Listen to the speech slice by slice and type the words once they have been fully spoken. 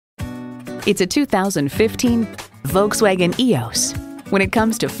It's a 2015 Volkswagen Eos. When it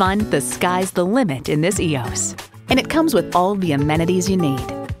comes to fun, the sky's the limit in this Eos. And it comes with all the amenities you need.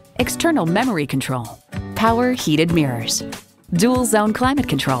 External memory control, power heated mirrors, dual zone climate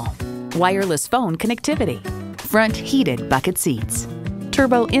control, wireless phone connectivity, front heated bucket seats,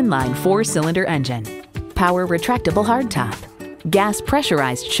 turbo inline 4-cylinder engine, power retractable hardtop, gas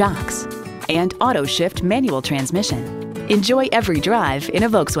pressurized shocks, and auto shift manual transmission. Enjoy every drive in a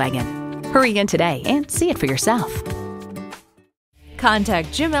Volkswagen. Hurry in today and see it for yourself.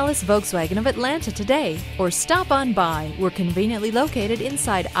 Contact Jim Ellis Volkswagen of Atlanta today or stop on by. We're conveniently located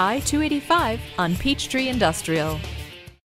inside I-285 on Peachtree Industrial.